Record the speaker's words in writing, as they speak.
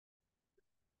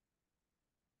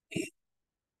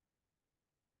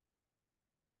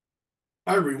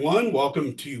Hi, everyone.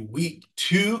 Welcome to week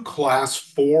two, class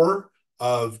four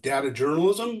of data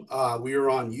journalism. We are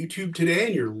on YouTube today,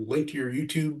 and your link to your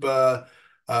YouTube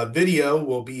video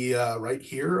will be right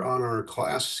here on our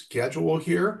class schedule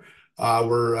here.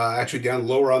 We're actually down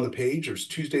lower on the page. There's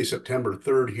Tuesday, September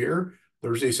 3rd here,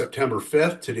 Thursday, September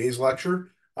 5th. Today's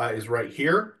lecture is right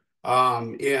here.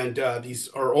 And these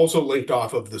are also linked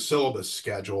off of the syllabus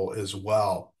schedule as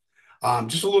well.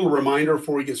 Just a little reminder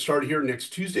before we get started here. Next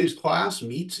Tuesday's class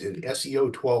meets in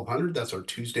SEO 1200. That's our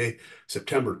Tuesday,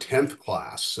 September 10th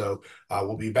class. So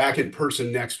we'll be back in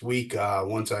person next week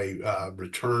once I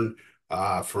return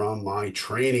from my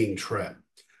training trip.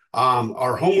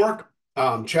 Our homework,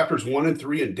 chapters 1 and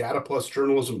 3 in Data Plus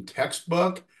Journalism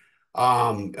textbook.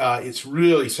 It's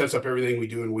really sets up everything we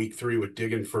do in week 3 with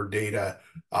digging for data.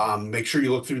 Make sure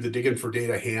you look through the digging for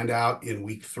data handout in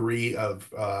week 3 of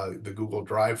the Google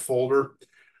Drive folder.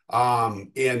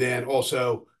 And then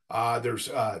also there's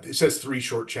it says 3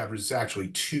 short chapters. It's actually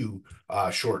 2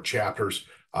 short chapters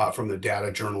from the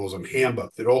data journalism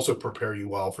handbook that also prepare you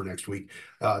well for next week.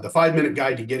 The 5-minute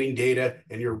guide to getting data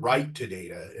and your right to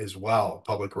data as well,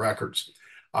 public records.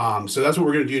 So that's what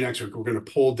we're going to do next week. We're going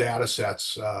to pull data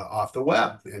sets off the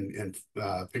web and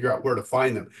figure out where to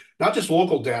find them. Not just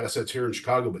local data sets here in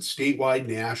Chicago, but statewide,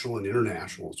 national, and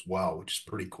international as well, which is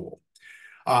pretty cool.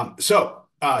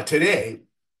 Today,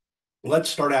 let's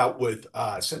start out with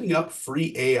setting up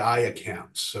free AI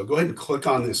accounts. So go ahead and click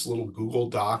on this little Google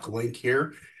Doc link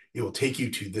here. It will take you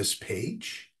to this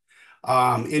page.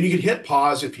 And you can hit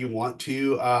pause if you want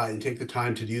to and take the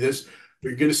time to do this.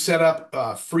 You're going to set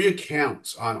up free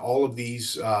accounts on all of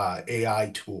these AI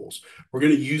tools. We're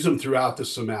going to use them throughout the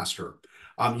semester.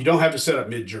 You don't have to set up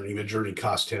Midjourney. Midjourney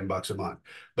costs $10 a month,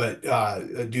 but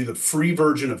do the free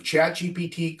version of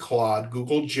ChatGPT, Claude,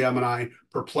 Google Gemini,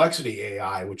 Perplexity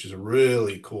AI, which is a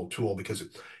really cool tool because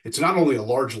it's not only a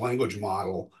large language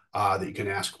model that you can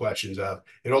ask questions of,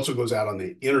 it also goes out on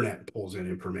the internet and pulls in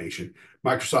information.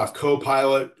 Microsoft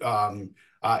Copilot,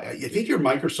 I think your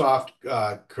Microsoft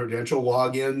credential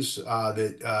logins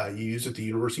that you use at the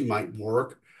university might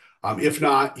work. If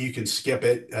not, you can skip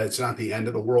it. It's not the end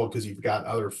of the world because you've got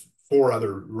 4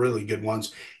 other really good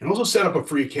ones. And also set up a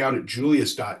free account at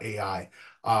Julius.ai,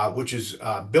 which is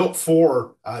built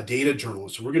for data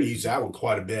journalists. So we're going to use that one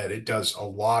quite a bit. It does a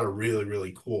lot of really,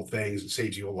 really cool things. It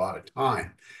saves you a lot of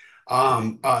time.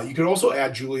 You can also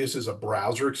add Julius as a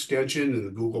browser extension in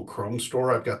the Google Chrome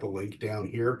store. I've got the link down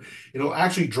here. It'll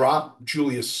actually drop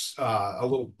Julius a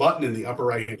little button in the upper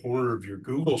right-hand corner of your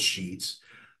Google Sheets,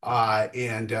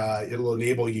 and it'll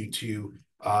enable you to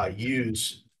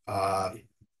use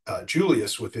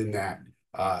Julius within that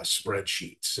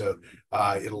spreadsheet. So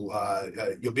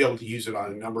you'll be able to use it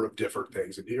on a number of different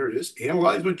things. And here it is,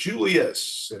 analyze with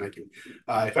Julius. And I can,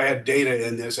 if I had data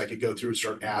in this, I could go through and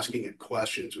start asking it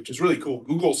questions, which is really cool.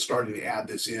 Google's starting to add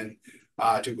this in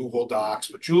to Google Docs,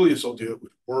 but Julius will do it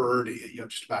with Word,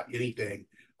 just about anything.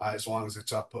 As long as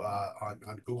it's up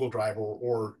on Google Drive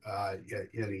or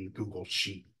any Google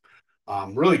Sheet.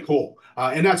 Really cool.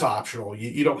 And that's optional.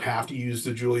 You don't have to use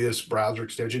the Julius browser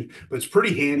extension, but it's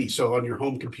pretty handy. So on your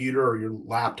home computer or your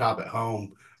laptop at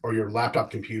home or your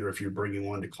laptop computer, if you're bringing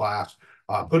one to class,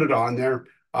 put it on there.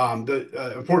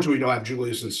 Unfortunately, we don't have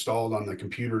Julius installed on the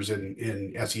computers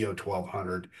in SEO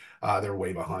 1200. They're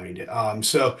way behind.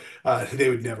 So they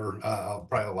would never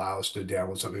probably allow us to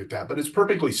download something like that, but it's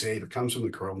perfectly safe. It comes from the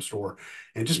Chrome store.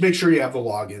 And just make sure you have the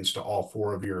logins to all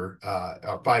 4 of your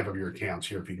 5 of your accounts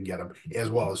here if you can get them, as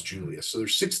well as Julius. So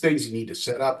there's 6 things you need to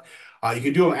set up. You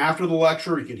can do them after the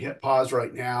lecture. You can hit pause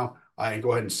right now and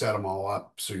go ahead and set them all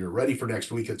up so you're ready for next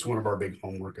week. It's one of our big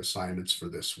homework assignments for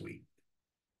this week.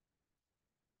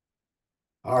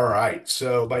 All right.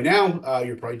 So by now,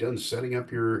 you're probably done setting up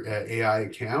your AI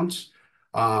accounts.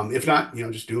 If not,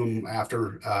 just do them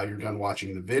after you're done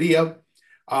watching the video.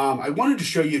 I wanted to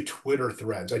show you Twitter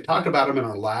threads. I talked about them in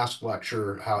our last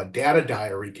lecture, how a data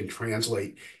diary can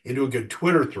translate into a good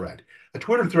Twitter thread. A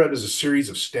Twitter thread is a series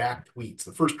of stacked tweets.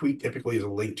 The first tweet typically is a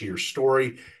link to your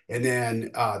story, and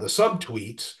then the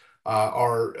subtweets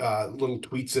are little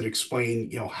tweets that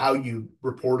explain, how you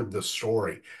reported the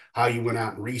story, how you went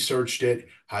out and researched it,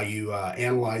 how you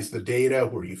analyzed the data,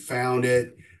 where you found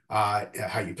it,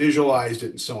 how you visualized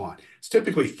it, and so on. It's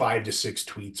typically 5 to 6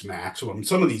 tweets maximum.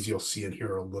 Some of these you'll see in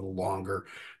here are a little longer,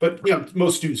 but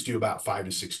most students do about 5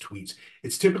 to 6 tweets.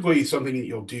 It's typically something that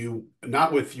you'll do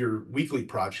not with your weekly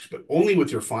projects, but only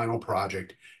with your final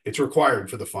project. It's required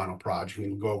for the final project,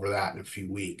 and we'll go over that in a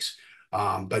few weeks.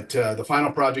 But the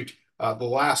final project, the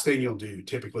last thing you'll do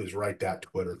typically is write that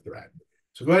Twitter thread.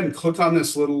 So go ahead and click on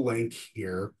this little link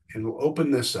here, and we'll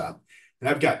open this up. And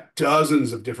I've got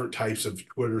dozens of different types of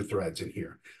Twitter threads in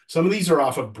here. Some of these are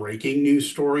off of breaking news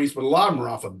stories, but a lot of them are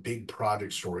off of big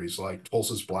project stories like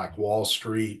Tulsa's Black Wall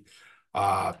Street,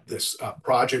 this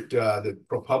project that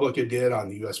ProPublica did on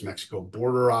the U.S.-Mexico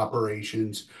border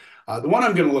operations. The one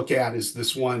I'm going to look at is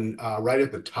this one right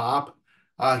at the top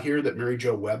here that Mary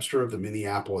Jo Webster of the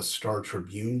Minneapolis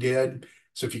Star-Tribune did.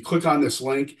 So if you click on this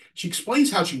link, she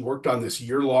explains how she worked on this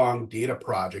year-long data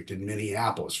project in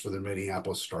Minneapolis for the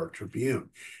Minneapolis Star-Tribune.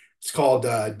 It's called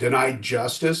Denied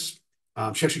Justice.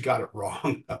 She actually got it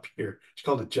wrong up here. She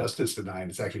called it Justice Denied.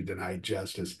 It's actually Denied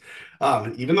Justice.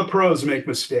 Even the pros make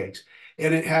mistakes.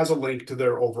 And it has a link to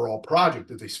their overall project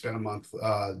that they spent a month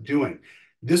doing.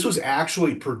 This was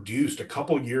actually produced a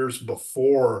couple years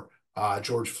before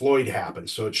George Floyd happened.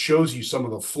 So it shows you some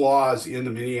of the flaws in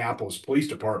the Minneapolis Police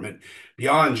Department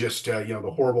beyond just,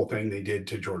 the horrible thing they did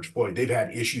to George Floyd. They've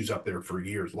had issues up there for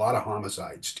years, a lot of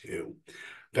homicides too.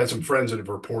 I've had some friends that have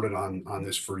reported on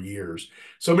this for years.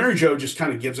 So Mary Jo just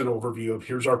kind of gives an overview of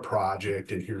here's our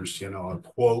project, and here's, a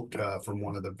quote from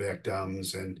one of the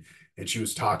victims, and she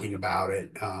was talking about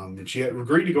it. And she had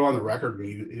agreed to go on the record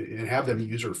and have them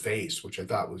use her face, which I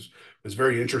thought was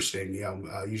very interesting.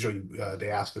 Usually they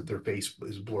ask that their face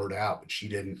is blurred out, but she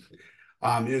didn't.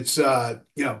 It's a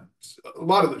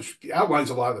lot of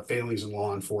outlines a lot of the failings in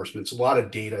law enforcement. It's a lot of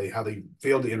data, how they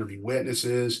failed to interview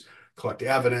witnesses, collect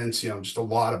evidence, just a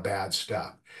lot of bad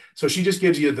stuff. So she just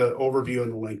gives you the overview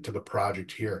and the link to the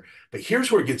project here. But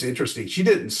here's where it gets interesting. She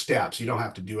did it in steps. You don't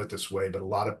have to do it this way, but a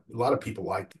lot of people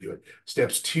like to do it.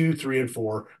 Steps 2, 3, and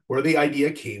 4, where the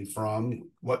idea came from,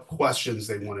 what questions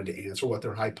they wanted to answer, what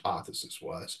their hypothesis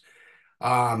was,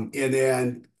 and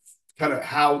then kind of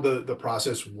how the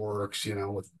process works,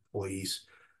 with police,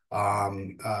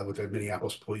 with the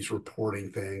Minneapolis police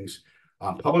reporting things.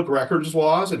 Public records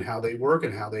laws and how they work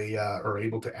and how they are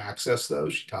able to access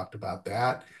those. She talked about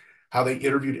that, how they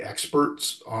interviewed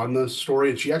experts on the story.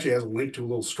 And she actually has a link to a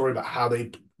little story about how they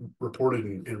reported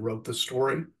and wrote the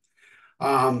story.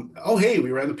 Hey, we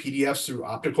ran the PDFs through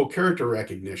optical character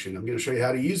recognition. I'm going to show you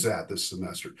how to use that this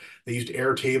semester. They used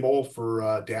Airtable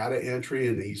for data entry,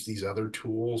 and they used these other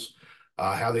tools.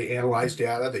 How they analyze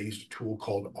data, they used a tool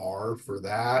called R for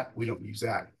that. We don't use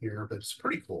that here, but it's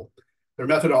pretty cool. Their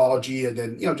methodology, and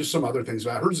then, just some other things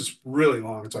about hers is really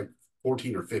long. It's like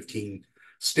 14 or 15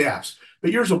 steps,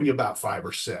 but yours will be about 5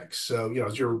 or 6. So,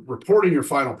 as you're reporting your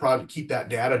final project, keep that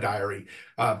data diary.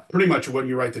 Pretty much when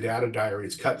you write the data diary,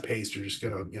 it's cut and paste. You're just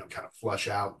going to, kind of flush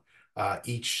out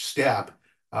each step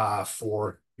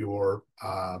for your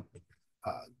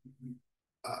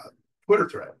Twitter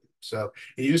thread. So,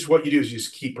 and what you do is you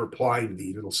just keep replying to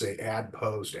these. It'll say add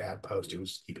post, add post. You'll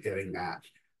just keep hitting that.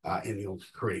 And you'll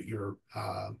create your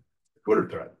Twitter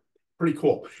thread. Pretty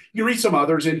cool. You can read some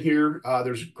others in here.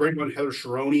 There's a great one, Heather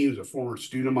Sharoni, who's a former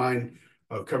student of mine,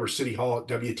 covers City Hall at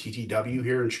WTTW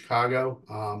here in Chicago,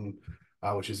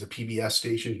 which is a PBS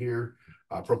station here.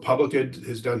 ProPublica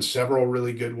has done several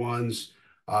really good ones.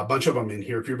 A bunch of them in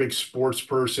here. If you're a big sports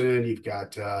person, you've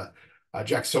got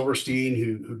Jack Silverstein,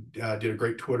 who did a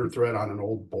great Twitter thread on an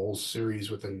old Bulls series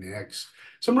with the Knicks.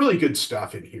 Some really good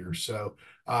stuff in here. So,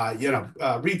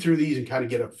 read through these and kind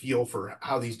of get a feel for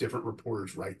how these different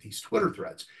reporters write these Twitter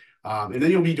threads. And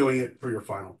then you'll be doing it for your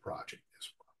final project as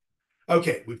well.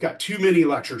 Okay, we've got 2 mini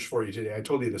lectures for you today. I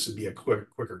told you this would be a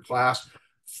quicker class.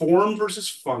 Form versus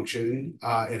function,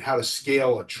 and how to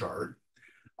scale a chart.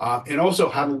 And also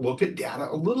how to look at data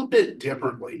a little bit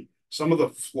differently. Some of the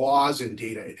flaws in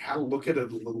data and how to look at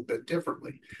it a little bit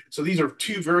differently. So these are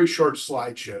 2 very short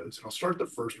slideshows. And I'll start the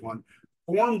first one,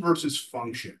 form versus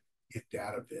function in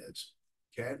data viz.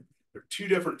 Okay, they're 2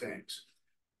 different things.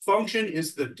 Function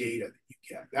is the data that you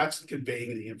get. That's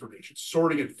conveying the information,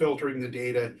 sorting and filtering the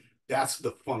data. That's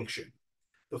the function.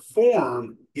 The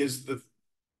form is the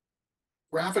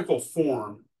graphical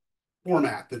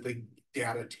format that the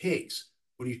data takes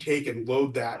when you take and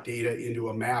load that data into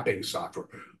a mapping software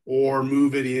or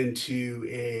move it into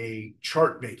a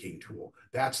chart making tool.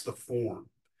 That's the form.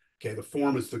 Okay, the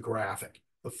form is the graphic.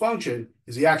 The function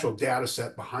is the actual data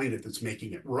set behind it that's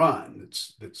making it run,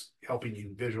 that's helping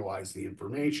you visualize the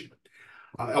information.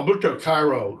 Alberto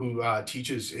Cairo, who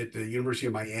teaches at the University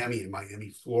of Miami in Miami,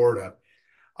 Florida,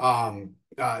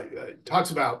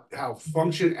 talks about how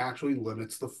function actually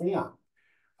limits the form.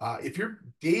 If your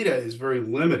data is very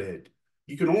limited,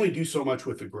 you can only do so much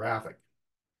with the graphic.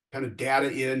 Kind of data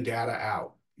in, data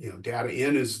out. Data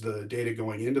in is the data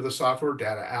going into the software.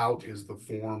 Data out is the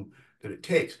form that it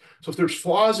takes. So if there's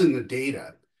flaws in the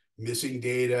data, missing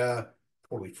data,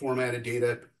 poorly formatted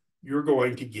data, you're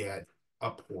going to get a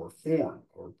poor form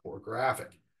or a poor graphic.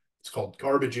 It's called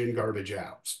garbage in, garbage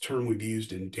out. It's a term we've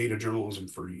used in data journalism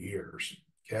for years,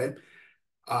 okay?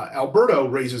 Alberto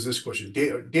raises this question.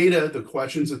 Data, the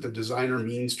questions that the designer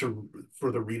means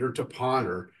for the reader to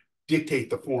ponder, dictate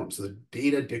the form. So the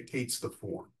data dictates the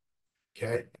form,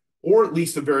 okay? Or at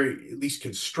least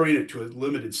constrain it to a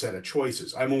limited set of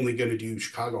choices. I'm only going to do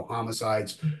Chicago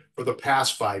homicides for the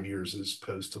past 5 years as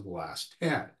opposed to the last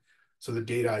 10. So the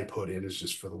data I put in is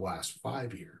just for the last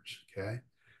 5 years, okay?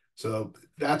 So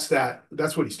that's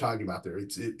what he's talking about there.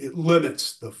 It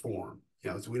limits the form.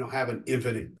 So we don't have an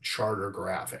infinite chart or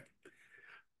graphic.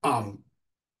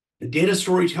 Data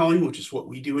storytelling, which is what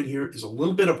we do in here, is a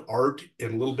little bit of art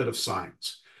and a little bit of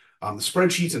science. The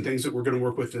spreadsheets and things that we're going to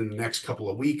work with in the next couple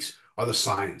of weeks are the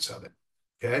science of it,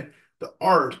 okay? The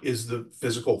art is the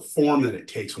physical form that it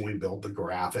takes when we build the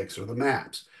graphics or the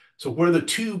maps. So where the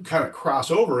two kind of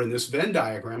cross over in this Venn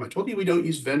diagram, I told you we don't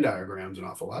use Venn diagrams an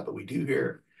awful lot, but we do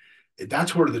here.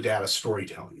 That's where the data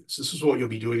storytelling is. This is what you'll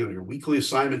be doing on your weekly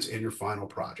assignments and your final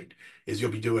project, is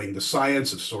you'll be doing the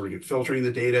science of sorting and filtering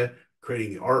the data,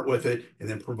 creating the art with it, and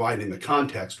then providing the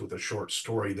context with a short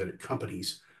story that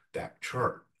accompanies that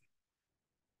chart.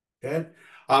 Okay.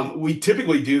 We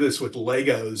typically do this with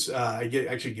Legos.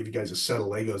 Actually give you guys a set of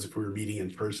Legos if we were meeting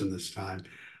in person this time.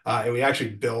 And we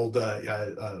actually build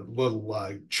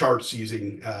little charts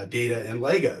using data and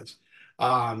Legos.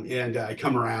 And I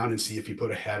come around and see if you put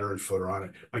a header and footer on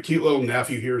it. My cute little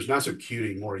nephew here is not so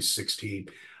cute anymore. He's 16.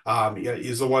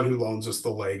 He's the one who loans us the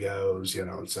Legos,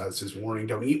 and so it's his warning,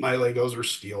 don't eat my Legos or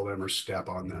steal them or step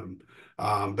on them.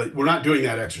 But we're not doing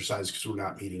that exercise because we're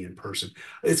not meeting in person.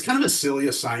 It's kind of a silly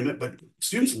assignment, but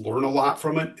students learn a lot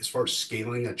from it as far as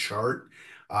scaling a chart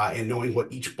and knowing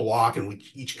what each block and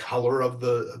each color of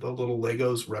the little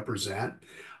Legos represent.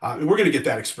 And we're going to get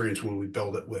that experience when we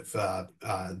build it with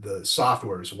the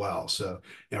software as well. So,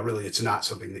 really, it's not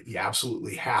something that you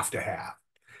absolutely have to have.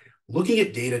 Looking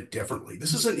at data differently.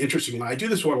 This is an interesting one. I do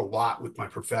this one a lot with my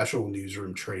professional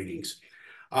newsroom trainings.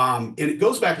 And it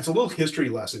goes back, it's a little history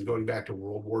lesson going back to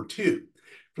World War II.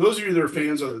 For those of you that are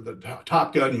fans of the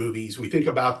Top Gun movies, we think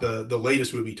about the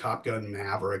latest movie, Top Gun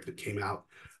Maverick, that came out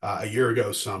a year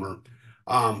ago summer.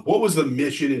 What was the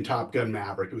mission in Top Gun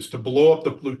Maverick? It was to blow up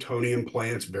the plutonium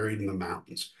plants buried in the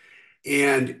mountains.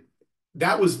 And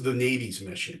that was the Navy's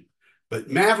mission. But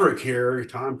Maverick here,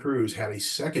 Tom Cruise, had a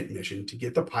second mission to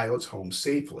get the pilots home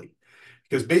safely.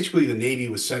 Because basically the Navy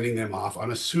was sending them off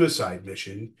on a suicide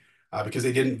mission because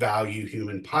they didn't value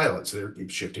human pilots. They're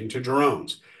shifting to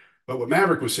drones. But what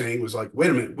Maverick was saying was like,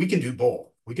 wait a minute, we can do both.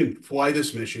 We can fly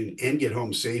this mission and get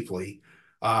home safely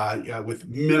with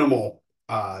minimal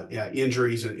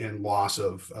injuries and loss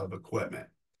of equipment.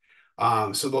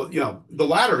 So the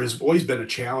latter has always been a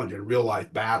challenge in real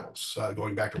life battles.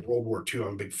 Going back to World War II,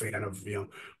 I'm a big fan of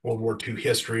World War II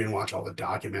history and watch all the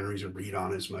documentaries and read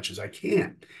on as much as I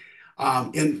can.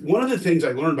 And one of the things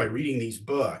I learned by reading these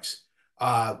books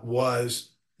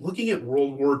was looking at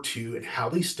World War II and how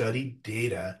they studied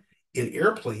data in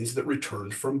airplanes that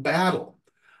returned from battle.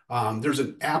 There's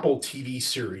an Apple TV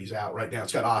series out right now.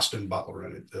 It's got Austin Butler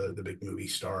in it, the big movie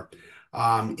star.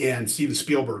 And Steven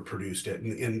Spielberg produced it.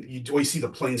 And you always see the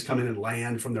planes come in and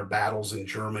land from their battles in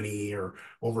Germany or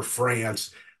over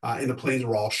France, and the planes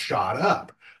were all shot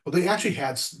up. Well, they actually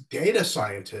had data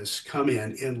scientists come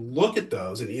in and look at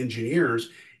those and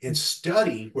engineers and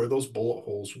study where those bullet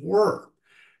holes were.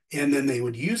 And then they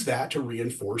would use that to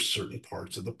reinforce certain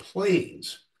parts of the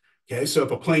planes. Okay, so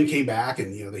if a plane came back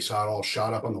and they saw it all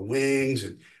shot up on the wings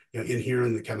and in here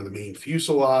in the kind of the main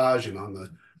fuselage and on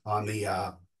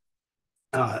the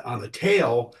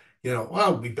tail,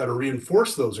 well, we better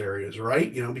reinforce those areas,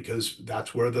 right? Because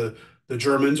that's where the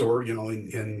Germans or in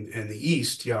the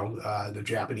East, the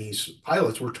Japanese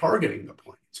pilots were targeting the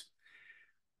planes.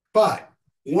 But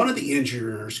one of the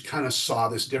engineers kind of saw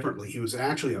this differently. He was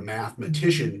actually a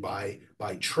mathematician by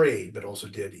trade, but also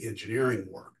did engineering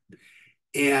work.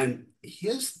 And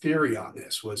his theory on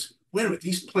this was, wait a minute,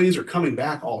 these planes are coming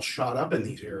back all shot up in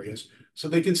these areas, so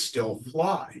they can still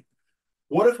fly.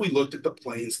 What if we looked at the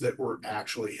planes that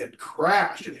had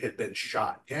crashed and had been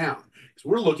shot down? Because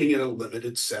we're looking at a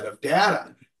limited set of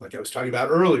data, like I was talking about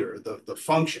earlier, the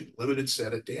function, limited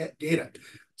set of data.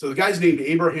 So the guy's named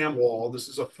Abraham Wall. This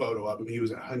is a photo of him. He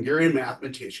was a Hungarian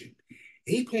mathematician.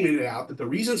 He pointed out that the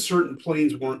reason certain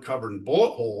planes weren't covered in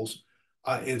bullet holes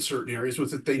in certain areas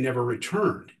was that they never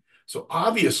returned. So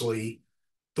obviously,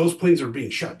 those planes that were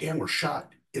being shot down were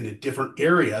shot in a different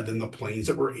area than the planes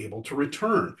that were able to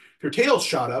return. If your tail's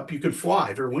shot up, you can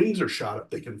fly. If your wings are shot up,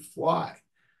 they can fly.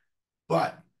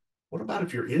 But what about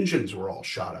if your engines were all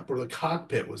shot up or the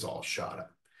cockpit was all shot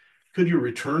up? Could you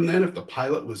return then if the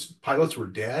pilots were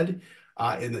dead?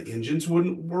 and the engines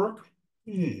wouldn't work?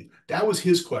 That was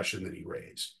his question that he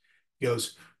raised. He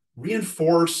goes,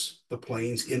 reinforce the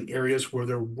planes in areas where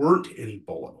there weren't any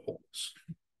bullet holes.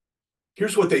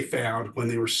 Here's what they found when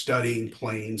they were studying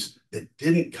planes that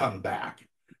didn't come back,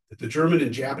 that the German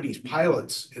and Japanese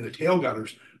pilots and the tail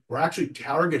gunners were actually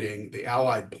targeting the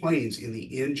Allied planes in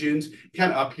the engines,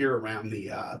 kind of up here around the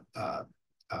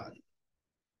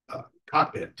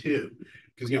cockpit too.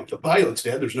 Because, if the pilot's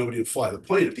dead, there's nobody to fly the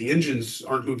plane. If the engines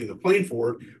aren't moving the plane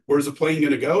forward, where's the plane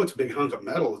going to go? It's a big hunk of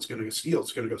metal. It's going to go steel.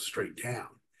 It's going to go straight down.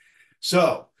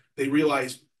 So they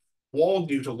realized Wald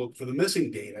knew to look for the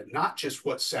missing data, not just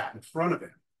what sat in front of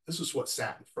him. This is what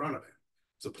sat in front of him.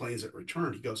 It's the planes that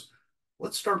returned. He goes,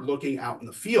 let's start looking out in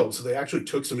the field. So they actually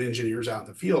took some engineers out in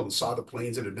the field and saw the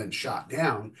planes that had been shot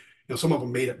down. Some of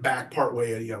them made it back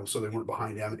partway, so they weren't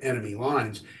behind enemy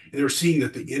lines. And they were seeing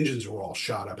that the engines were all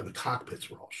shot up and the cockpits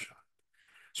were all shot.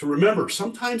 So remember,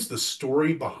 sometimes the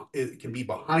story it can be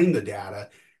behind the data.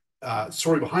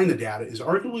 Story behind the data is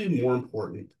arguably more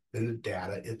important than the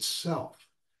data itself.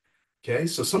 Okay,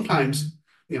 so sometimes,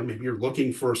 maybe you're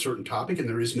looking for a certain topic and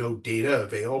there is no data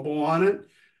available on it.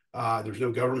 There's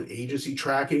no government agency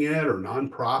tracking it or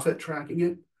nonprofit tracking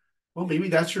it. Well, maybe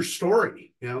that's your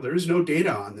story. There is no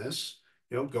data on this.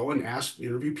 Go and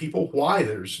interview people why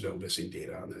there's no missing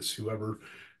data on this. Whoever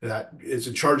that is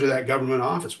in charge of that government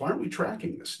office, why aren't we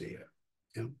tracking this data?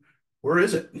 Where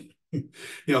is it?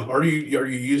 Are you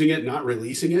using it, not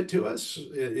releasing it to us?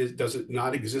 Does it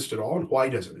not exist at all? And why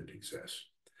doesn't it exist?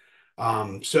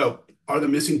 So are the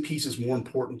missing pieces more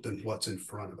important than what's in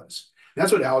front of us? And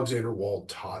that's what Alexander Wald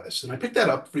taught us. And I picked that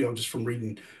up, just from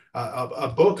reading a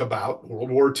book about World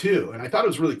War II. And I thought it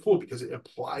was really cool because it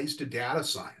applies to data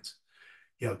science.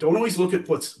 Don't always look at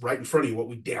what's right in front of you, what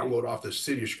we download off the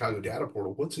City of Chicago data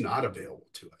portal, what's not available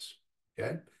to us.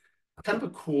 Okay. Kind of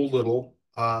a cool little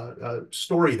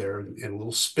story there and a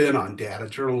little spin on data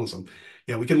journalism.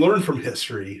 We can learn from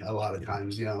history a lot of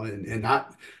times, and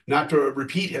not to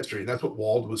repeat history. That's what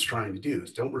Wald was trying to do,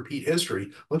 is don't repeat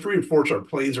history. Let's reinforce our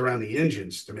planes around the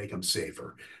engines to make them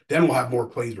safer. Then we'll have more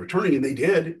planes returning, and they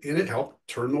did, and it helped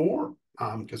turn the war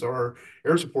because our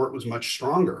air support was much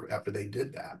stronger after they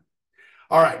did that.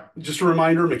 All right, just a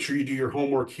reminder, make sure you do your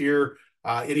homework here.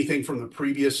 Anything from the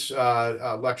previous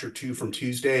lecture 2 from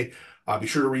Tuesday, be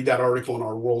sure to read that article in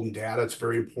Our World in Data. It's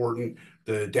very important.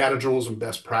 The Data Journalism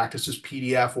Best Practices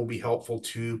PDF will be helpful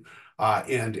too.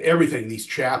 And everything, these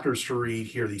chapters to read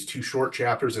here, these 2 short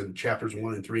chapters, and chapters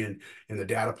 1 and 3 in the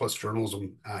Data Plus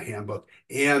Journalism Handbook,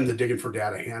 and the Digging for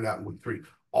Data handout in week 3,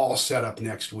 all set up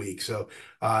next week. So,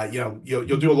 you'll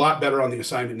do a lot better on the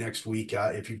assignment next week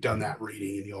if you've done that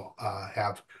reading, and you'll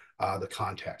have the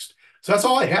context. So that's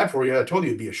all I had for you. I told you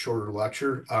it'd be a shorter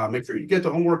lecture. Make sure you get the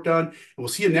homework done. And we'll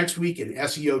see you next week in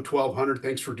SEO 1200.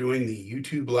 Thanks for doing the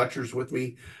YouTube lectures with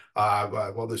me.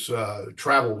 Well, this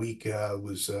travel week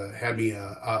had me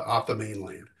off the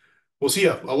mainland. We'll see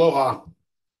you. Aloha.